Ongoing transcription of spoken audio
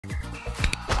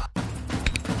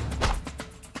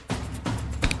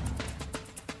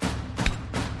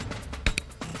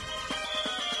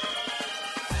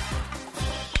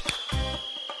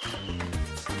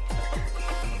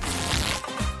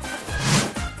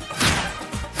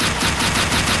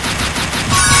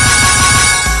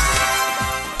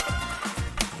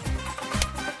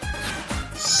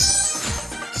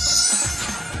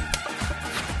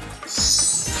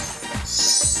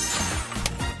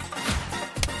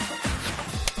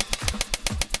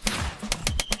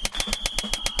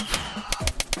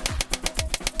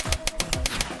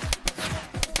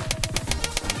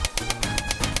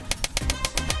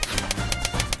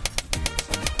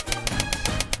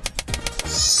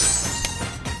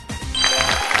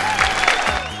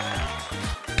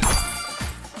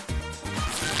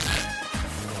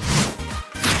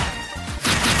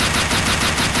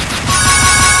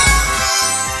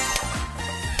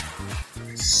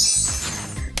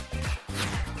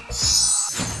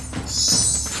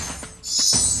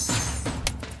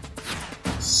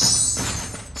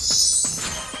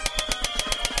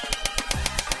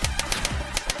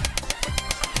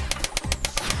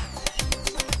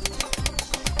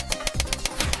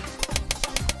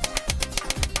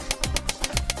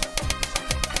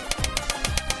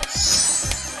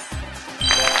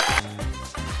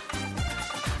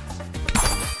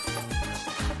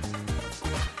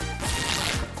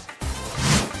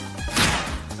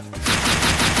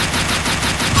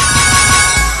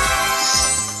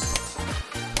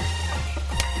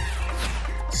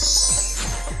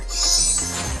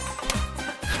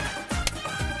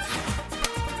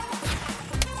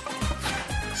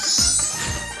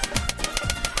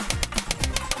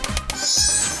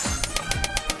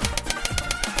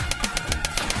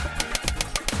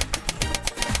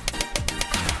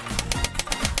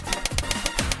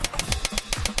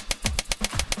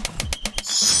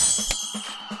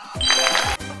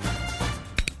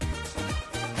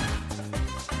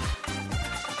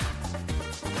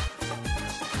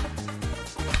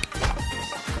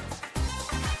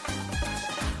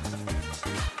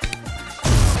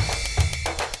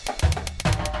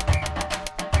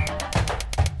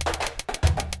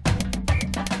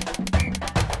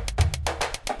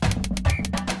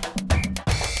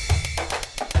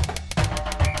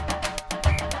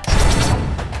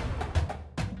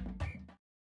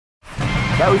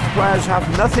Both players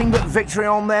have nothing but victory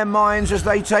on their minds as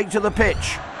they take to the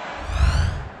pitch.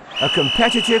 A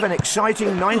competitive and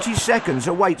exciting 90 seconds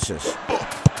awaits us.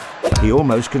 He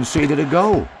almost conceded a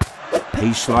goal.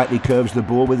 He slightly curves the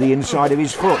ball with the inside of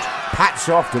his foot. Hats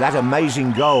off to that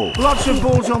amazing goal. Lots of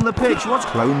balls on the pitch. What's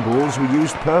clone balls were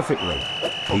used perfectly.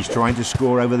 He's trying to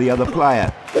score over the other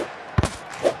player.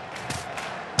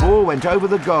 Ball went over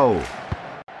the goal.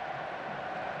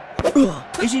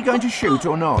 Is he going to shoot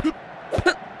or not?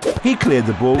 He cleared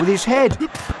the ball with his head.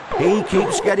 He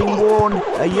keeps getting worn.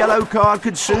 A yellow card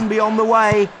could soon be on the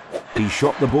way. He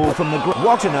shot the ball from the ground.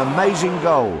 What an amazing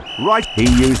goal. Right, he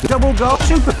used the double goal.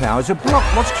 Superpowers are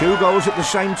blocked. What's 2 goals at the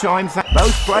same time?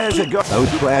 Both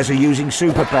players are using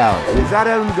superpower. With that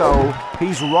own goal,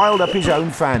 he's riled up his own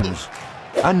fans.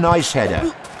 A nice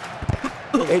header.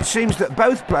 It seems that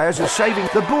both players are saving.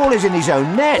 The ball is in his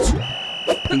own net.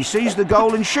 He sees the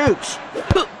goal and shoots.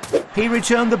 He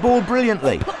returned the ball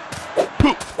brilliantly.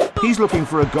 He's looking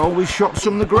for a goal with shots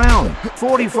from the ground.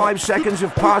 45 seconds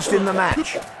have passed in the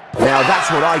match. Now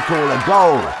that's what I call a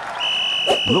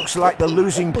goal. Looks like the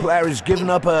losing player has given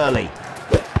up early.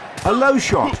 A low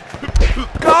shot.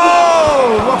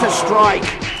 Goal! What a strike!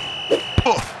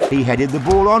 He headed the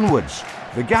ball onwards.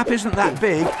 The gap isn't that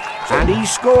big, and he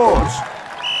scores.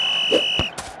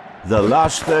 The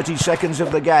last 30 seconds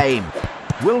of the game.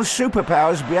 Will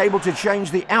superpowers be able to change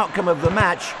the outcome of the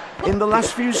match in the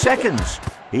last few seconds?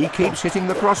 He keeps hitting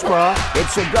the crossbar.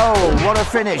 It's a goal. What a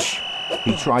finish.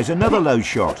 He tries another low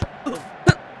shot.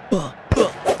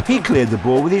 He cleared the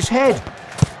ball with his head.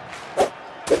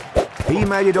 He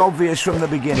made it obvious from the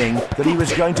beginning that he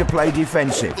was going to play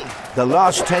defensive. The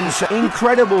last 10 seconds.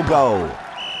 Incredible goal.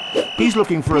 He's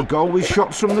looking for a goal with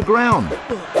shots from the ground.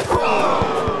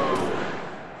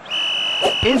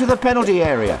 Into the penalty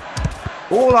area.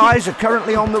 All eyes are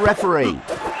currently on the referee.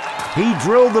 He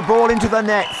drilled the ball into the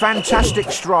net.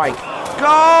 Fantastic strike.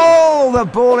 Goal! The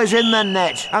ball is in the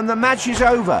net and the match is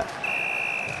over.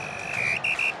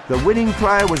 The winning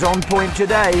player was on point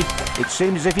today. It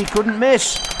seemed as if he couldn't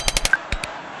miss.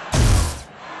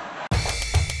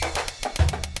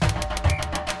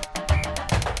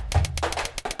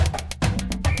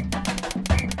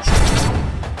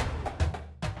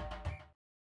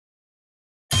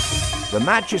 The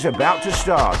match is about to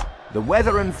start. The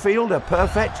weather and field are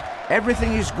perfect.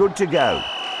 Everything is good to go.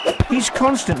 He's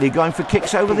constantly going for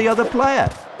kicks over the other player.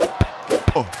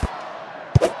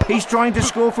 He's trying to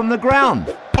score from the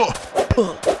ground.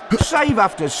 Save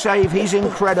after save, he's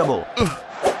incredible.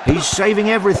 He's saving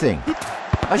everything.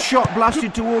 A shot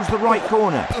blasted towards the right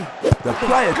corner. The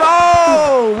player...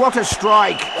 Goal! What a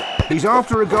strike! He's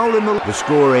after a goal in the... The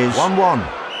score is 1-1.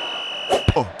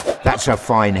 That's a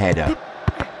fine header.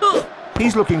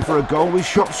 He's looking for a goal with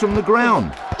shots from the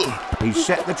ground. He's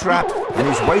set the trap and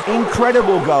is waiting.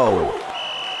 Incredible goal.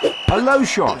 A low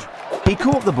shot. He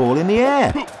caught the ball in the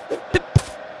air.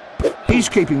 He's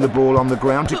keeping the ball on the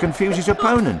ground to confuse his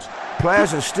opponent.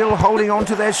 Players are still holding on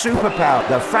to their superpower.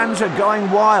 The fans are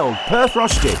going wild.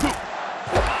 Frosted.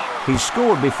 He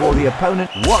scored before the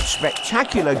opponent. What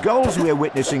spectacular goals we are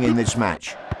witnessing in this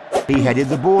match. He headed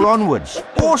the ball onwards.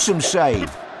 Awesome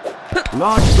save.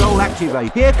 Large goal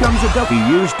activate. Here comes a double. He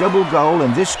used double goal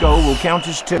and this goal will count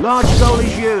as 2. Large goal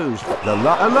is used. A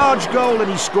large goal and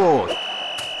he scored.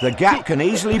 The gap can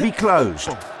easily be closed.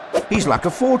 He's like a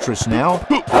fortress now.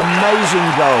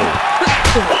 Amazing goal.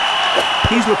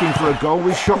 He's looking for a goal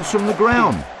with shots from the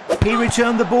ground. He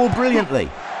returned the ball brilliantly.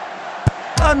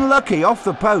 Unlucky off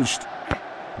the post.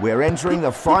 We're entering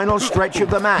the final stretch of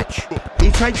the match.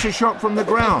 He takes a shot from the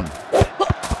ground.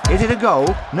 Is it a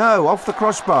goal? No, off the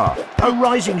crossbar. A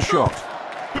rising shot.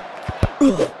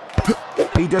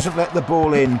 He doesn't let the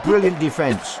ball in. Brilliant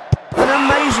defence. An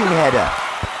amazing header.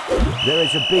 There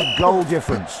is a big goal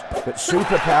difference, but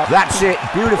superpower. That's it.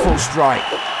 Beautiful strike.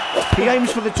 He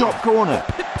aims for the top corner.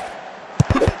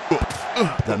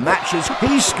 The match is...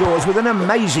 He scores with an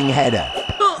amazing header.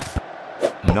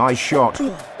 Nice shot.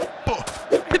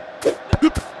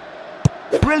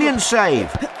 Brilliant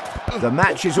save. The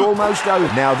match is almost over.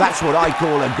 Now that's what I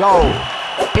call a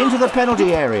goal. Into the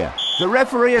penalty area. The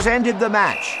referee has ended the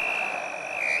match.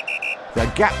 The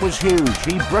gap was huge.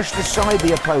 He brushed aside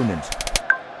the opponent.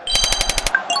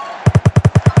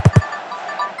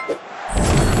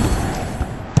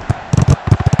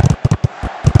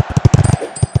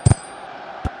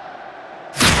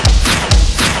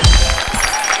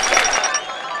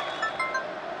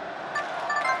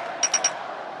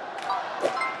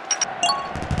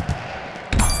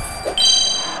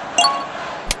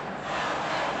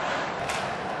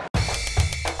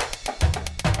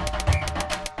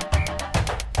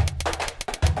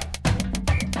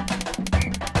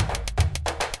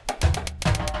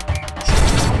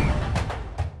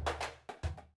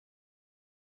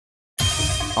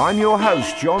 I'm your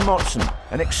host, John Motson.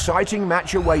 An exciting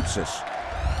match awaits us.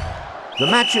 The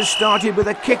match has started with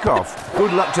a kick-off.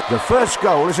 Good luck to... The first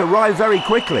goal has arrived very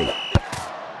quickly.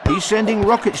 He's sending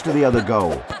rockets to the other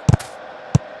goal.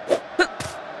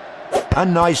 A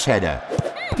nice header.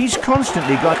 He's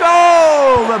constantly got...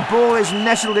 Goal! The ball is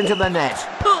nestled into the net.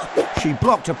 She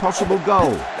blocked a possible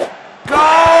goal.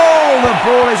 Goal! The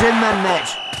ball is in the net.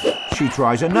 She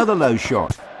tries another low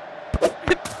shot.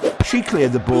 She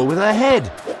cleared the ball with her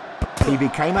head. He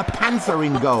became a panther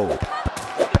in goal.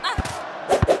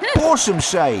 Awesome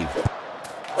save.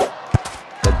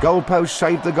 The goalpost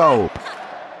saved the goal.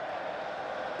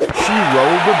 She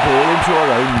rolled the ball into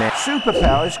her own net.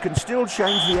 Superpowers can still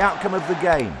change the outcome of the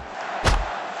game.